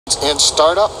In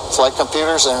startup, flight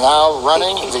computers are now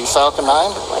running the Falcon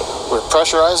 9. We're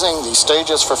pressurizing the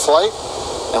stages for flight,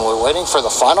 and we're waiting for the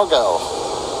final go.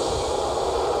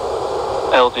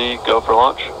 LD, go for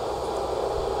launch.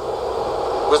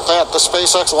 With that, the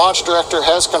SpaceX launch director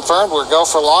has confirmed we're go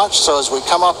for launch, so as we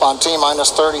come up on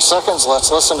T-minus 30 seconds,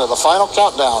 let's listen to the final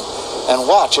countdown and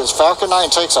watch as Falcon 9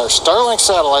 takes our Starlink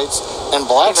satellites and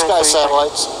Black Sky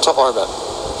satellites to orbit.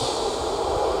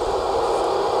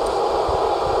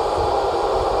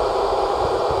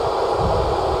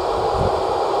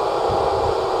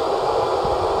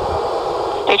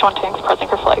 Stage 1 tanks pressing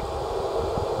for flight.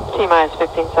 T-minus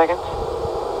 15 seconds.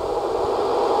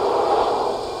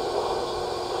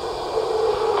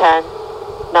 10,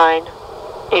 9,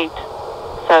 8,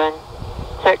 7,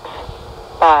 6,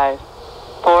 5,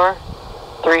 4,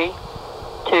 3,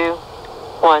 2,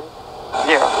 1,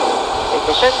 0.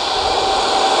 Ignition.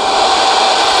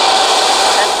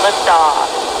 And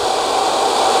liftoff.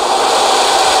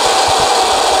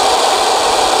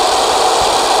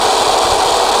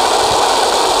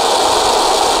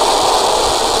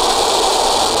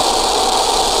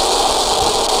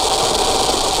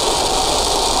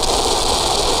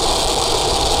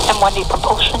 M1D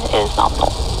propulsion is nominal.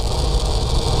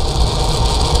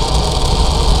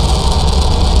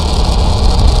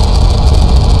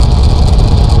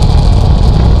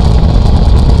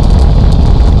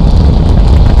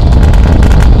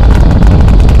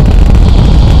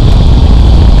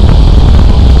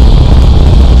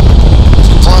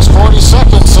 Plus 40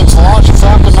 seconds since the launch of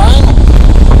Falcon 9.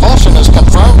 Propulsion is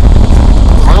confirmed.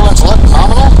 Merlin's lit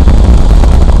nominal.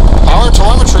 Power and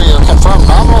telemetry are confirmed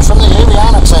nominal from the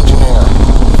avionics engineer.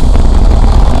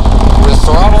 We're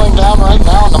throttling down right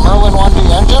now on the Merlin 1D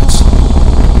engines.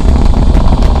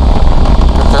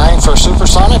 Preparing for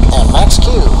supersonic and max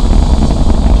Q.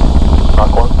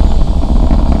 Mach 1.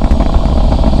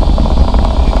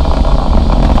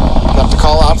 Got the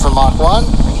call out for Mach 1.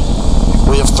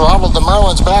 We have throttled the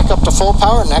Merlins back up to full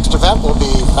power. Next event will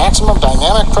be maximum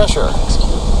dynamic pressure.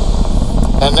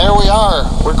 And there we are.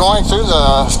 We're going through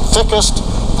the thickest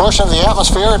portion of the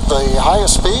atmosphere at the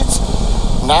highest speeds.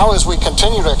 Now as we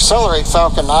continue to accelerate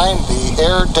Falcon 9, the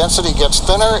air density gets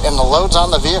thinner and the loads on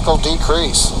the vehicle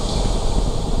decrease.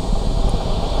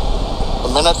 A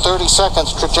minute 30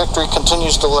 seconds, trajectory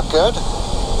continues to look good.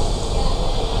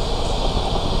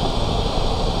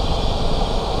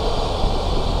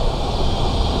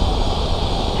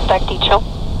 Expect dechill.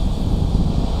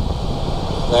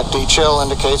 That dechill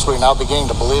indicates we're now beginning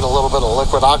to bleed a little bit of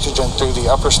liquid oxygen through the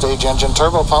upper stage engine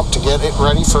turbo pump to get it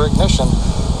ready for ignition,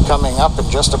 coming up in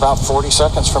just about 40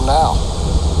 seconds from now.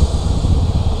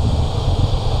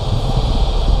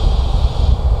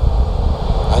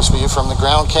 Nice view from the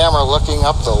ground camera looking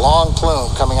up the long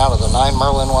plume coming out of the 9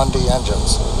 Merlin 1D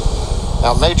engines.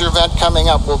 Now, major event coming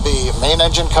up will be main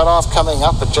engine cutoff coming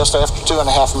up at just after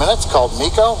 2.5 minutes called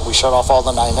MECO. We shut off all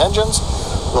the 9 engines.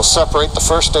 We'll separate the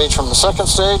first stage from the second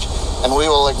stage, and we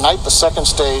will ignite the second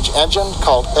stage engine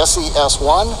called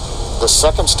SES-1, the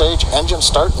second stage engine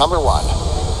start number 1.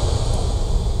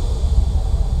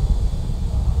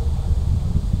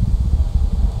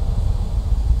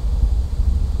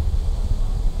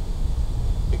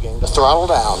 Beginning to throttle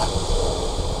down.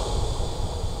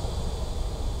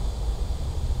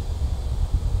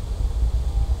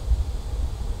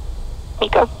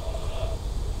 MECO.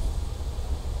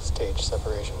 Stage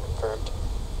separation confirmed.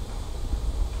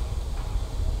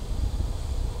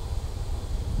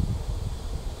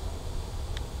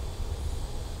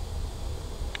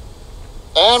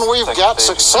 And we've got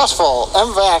successful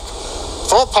MVAC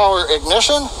full power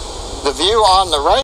ignition. The view on the right